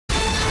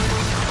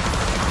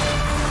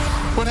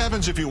What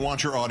happens if you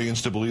want your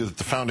audience to believe that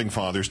the Founding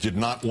Fathers did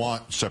not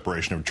want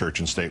separation of church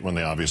and state when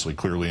they obviously,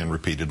 clearly, and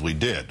repeatedly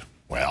did?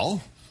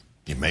 Well,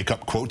 you make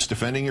up quotes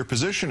defending your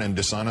position and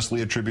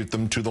dishonestly attribute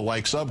them to the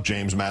likes of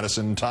James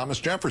Madison and Thomas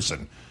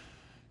Jefferson.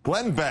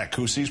 Glenn Beck,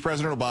 who sees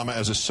President Obama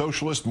as a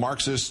socialist,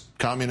 Marxist,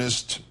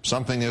 communist,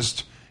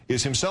 somethingist,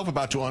 is himself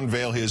about to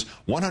unveil his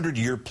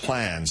 100-year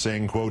plan,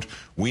 saying, quote,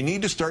 "We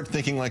need to start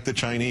thinking like the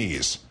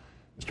Chinese."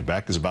 Mr.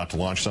 Beck is about to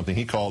launch something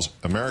he calls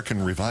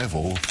American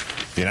Revival.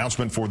 The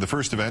announcement for the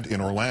first event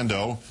in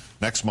Orlando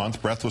next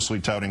month, breathlessly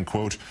touting,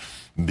 quote,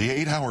 "The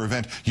 8-hour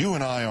event, you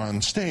and I are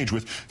on stage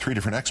with 3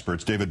 different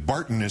experts. David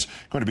Barton is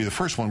going to be the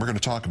first one. We're going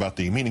to talk about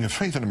the meaning of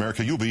faith in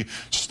America. You'll be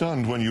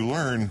stunned when you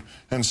learn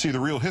and see the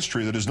real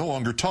history that is no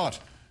longer taught."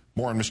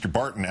 More on Mr.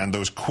 Barton and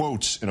those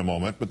quotes in a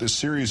moment, but this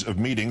series of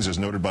meetings, as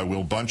noted by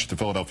Will Bunch at the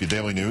Philadelphia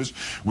Daily News,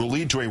 will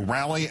lead to a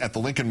rally at the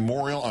Lincoln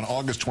Memorial on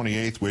August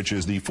 28th, which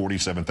is the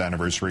 47th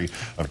anniversary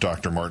of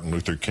Dr. Martin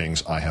Luther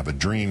King's I Have a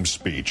Dream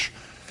speech.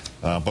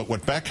 But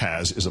what Beck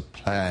has is a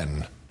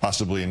plan,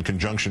 possibly in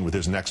conjunction with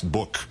his next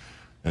book.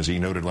 As he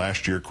noted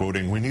last year,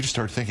 quoting, "We need to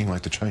start thinking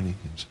like the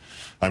Chinese.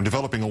 I'm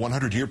developing a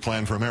 100-year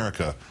plan for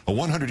America, a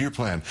 100-year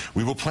plan.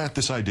 We will plant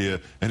this idea,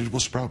 and it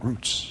will sprout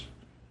roots."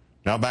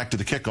 Now back to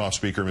the kickoff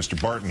speaker,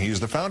 Mr. Barton. He is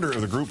the founder of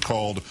the group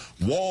called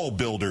Wall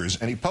Builders,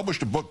 and he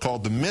published a book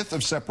called The Myth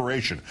of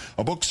Separation,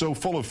 a book so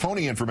full of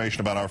phony information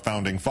about our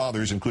founding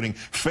fathers, including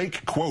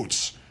fake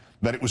quotes,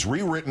 that it was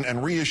rewritten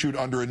and reissued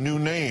under a new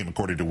name,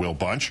 according to Will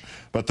Bunch.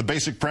 But the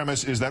basic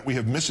premise is that we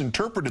have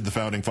misinterpreted the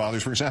Founding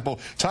Fathers. For example,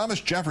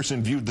 Thomas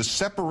Jefferson viewed the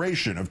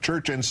separation of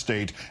church and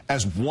state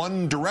as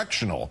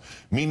one-directional,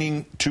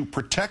 meaning to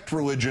protect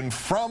religion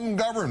from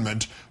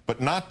government,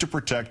 but not to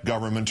protect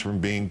government from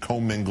being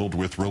commingled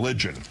with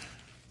religion.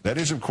 That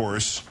is, of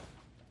course,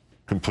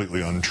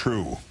 completely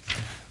untrue.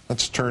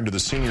 Let's turn to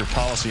the senior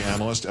policy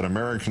analyst at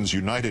Americans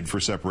United for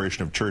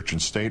Separation of Church and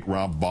State,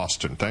 Rob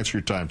Boston. Thanks for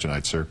your time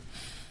tonight, sir.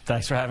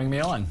 Thanks for having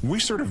me on. We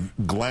sort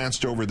of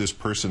glanced over this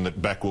person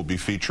that Beck will be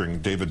featuring,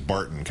 David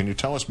Barton. Can you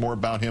tell us more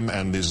about him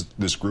and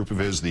this group of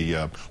his,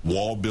 the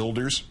Wall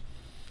Builders?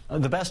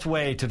 The best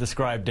way to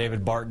describe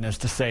David Barton is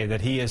to say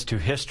that he is to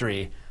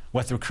history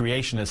what the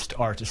creationists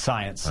are to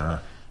science.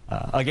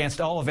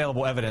 Against all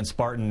available evidence,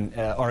 Barton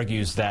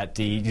argues that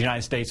the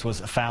United States was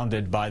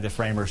founded by the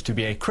framers to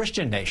be a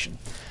Christian nation.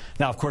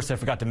 Now, of course, I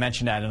forgot to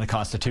mention that in the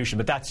Constitution,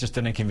 but that's just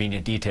an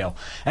inconvenient detail.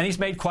 And he's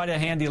made quite a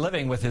handy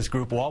living with his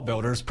group Wall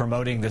Builders,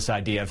 promoting this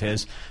idea of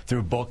his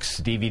through books,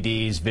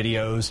 DVDs,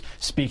 videos,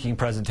 speaking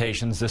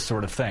presentations, this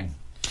sort of thing.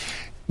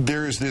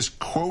 There is this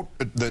quote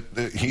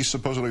that he's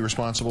supposedly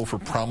responsible for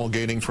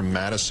promulgating from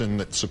Madison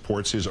that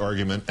supports his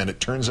argument, and it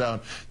turns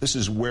out this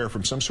is where,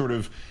 from some sort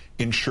of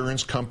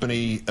insurance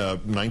company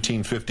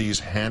 1950s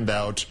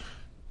handout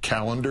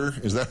calendar?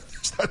 Is that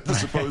the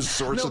supposed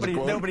source of the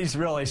quote? Nobody's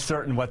really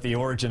certain what the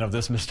origin of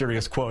this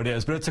mysterious quote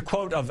is, but it's a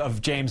quote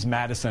of James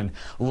Madison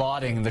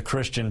lauding the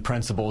Christian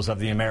principles of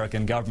the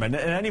American government.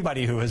 And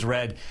anybody who has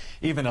read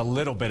even a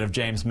little bit of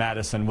James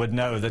Madison would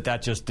know that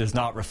that just does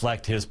not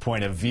reflect his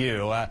point of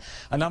view.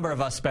 A number of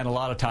us spent a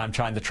lot of time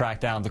trying to track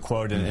down the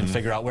quote and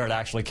figure out where it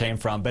actually came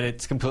from, but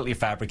it's completely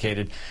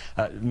fabricated.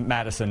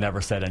 Madison never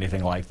said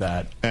anything like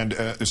that. And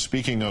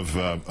speaking of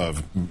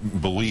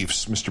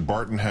beliefs, Mr.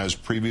 Barton has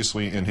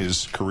previously in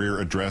his career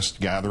addressed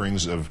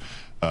gatherings of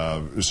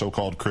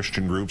so-called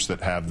Christian groups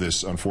that have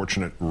this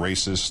unfortunate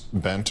racist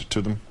bent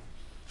to them?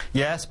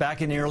 Yes,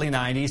 back in the early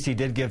 90s, he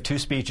did give 2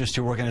 speeches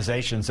to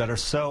organizations that are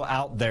so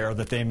out there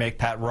that they make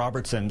Pat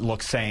Robertson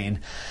look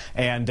sane.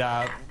 And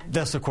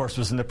this, of course,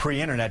 was in the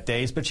pre-internet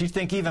days, but you'd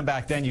think even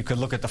back then you could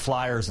look at the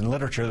flyers and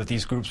literature that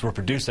these groups were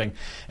producing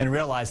and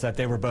realize that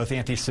they were both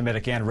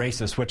anti-Semitic and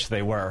racist, which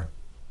they were.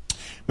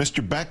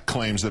 Mr. Beck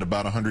claims that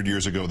about 100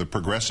 years ago, the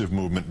progressive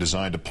movement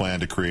designed a plan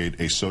to create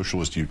a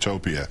socialist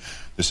utopia.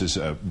 This is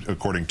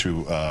according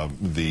to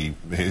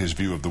his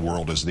view of the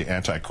world as the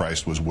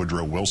Antichrist was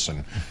Woodrow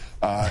Wilson.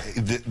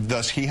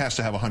 Thus, he has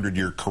to have a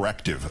 100-year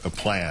corrective, a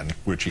plan,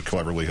 which he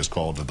cleverly has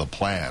called the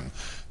plan.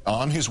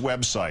 On his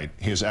website,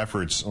 his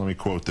efforts, let me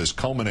quote this,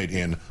 culminate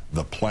in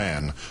The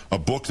Plan, a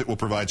book that will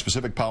provide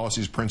specific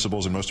policies,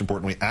 principles, and most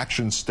importantly,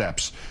 action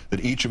steps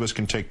that each of us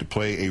can take to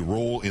play a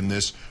role in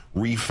this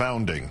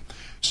refounding.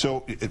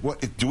 So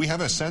do we have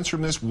a sense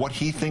from this what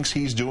he thinks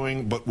he's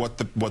doing, but what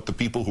the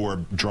people who are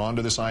drawn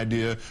to this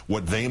idea,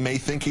 what they may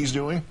think he's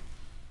doing?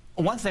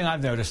 One thing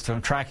I've noticed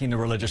from tracking the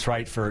religious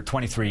right for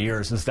 23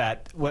 years is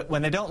that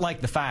when they don't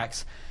like the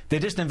facts, they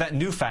just invent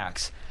new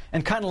facts.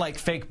 And kind of like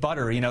fake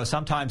butter, you know,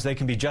 sometimes they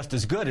can be just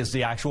as good as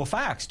the actual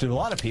facts to a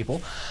lot of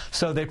people.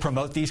 So they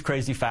promote these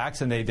crazy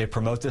facts and they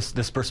promote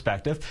this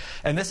perspective.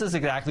 And this is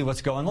exactly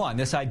what's going on.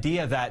 This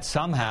idea that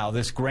somehow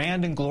this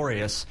grand and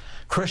glorious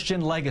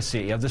Christian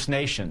legacy of this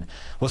nation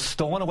was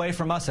stolen away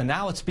from us, and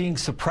now it's being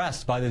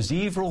suppressed by those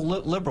evil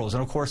liberals.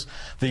 And of course,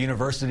 the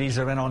universities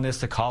are in on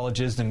this, the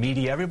colleges, the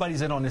media,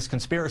 everybody's in on this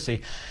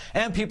conspiracy.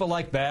 And people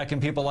like Beck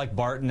and people like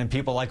Barton and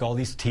people like all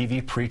these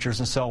TV preachers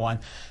and so on,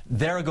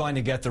 they're going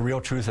to get the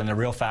real truth and the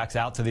real facts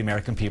out to the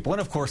American people.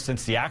 And of course,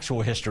 since the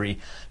actual history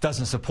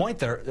doesn't support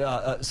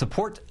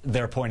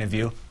their point of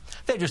view,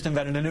 they just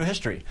invented a new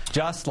history,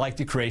 just like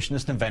the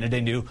creationists invented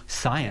a new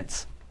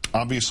science.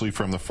 Obviously,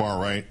 from the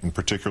far right, and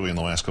particularly in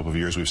the last couple of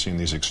years, we've seen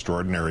these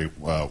extraordinary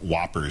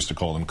whoppers, to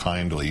call them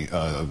kindly,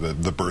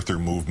 the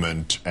birther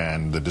movement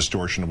and the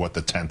distortion of what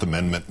the 10th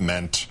Amendment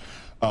meant.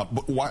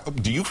 But why,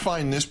 do you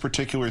find this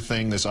particular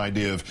thing, this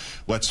idea of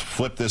let's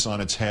flip this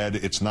on its head,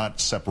 it's not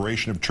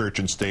separation of church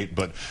and state,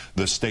 but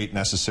the state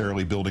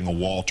necessarily building a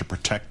wall to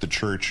protect the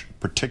church,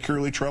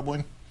 particularly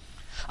troubling?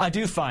 I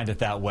do find it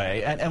that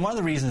way. And one of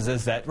the reasons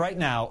is that right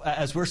now,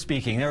 as we're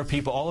speaking, there are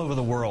people all over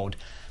the world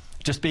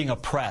just being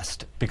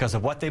oppressed because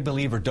of what they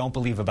believe or don't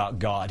believe about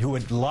God, who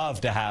would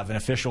love to have an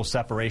official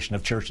separation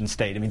of church and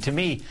state. I mean, to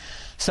me,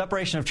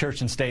 separation of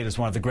church and state is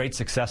one of the great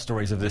success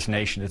stories of this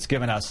nation. It's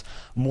given us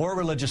more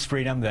religious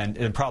freedom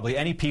than probably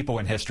any people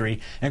in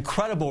history,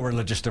 incredible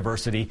religious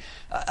diversity,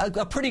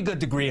 a pretty good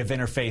degree of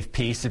interfaith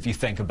peace, if you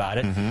think about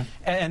it.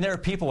 And there are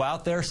people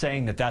out there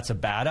saying that that's a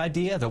bad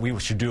idea, that we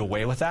should do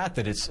away with that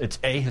it's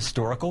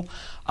ahistorical.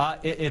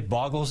 It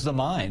boggles the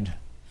mind.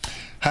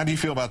 How do you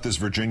feel about this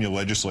Virginia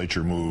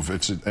legislature move?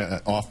 It's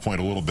off point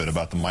a little bit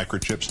about the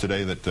microchips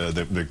today, that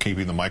they're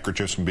keeping the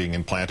microchips from being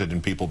implanted in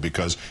people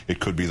because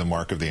it could be the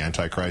mark of the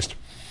Antichrist.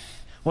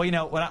 Well, you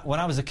know, when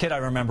I was a kid, I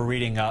remember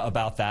reading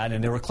about that,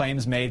 and there were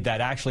claims made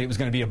that actually it was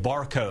going to be a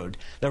barcode.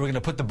 They were going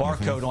to put the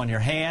barcode on your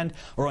hand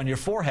or on your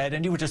forehead,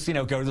 and you would just, you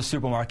know, go to the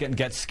supermarket and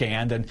get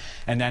scanned, and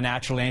then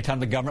naturally, anytime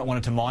the government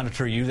wanted to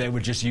monitor you, they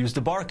would just use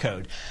the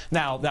barcode.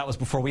 Now, that was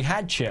before we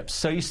had chips.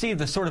 So you see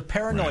the sort of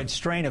paranoid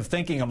strain of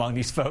thinking among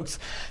these folks,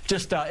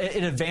 just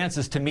it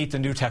advances to meet the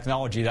new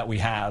technology that we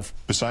have.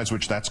 Besides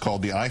which, that's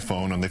called the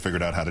iPhone, and they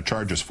figured out how to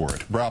charge us for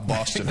it. Rob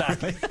Boston,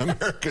 exactly.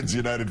 Americans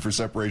United for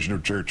Separation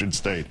of Church and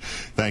State.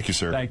 Thank you,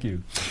 sir. Thank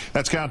you.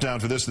 That's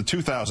countdown for this, the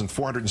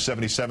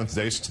 2,477th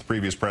day since the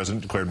previous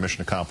president declared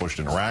mission accomplished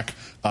in Iraq.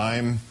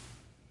 I'm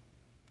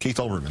Keith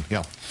Olbermann.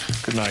 Yeah.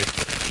 Good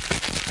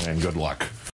night and good luck.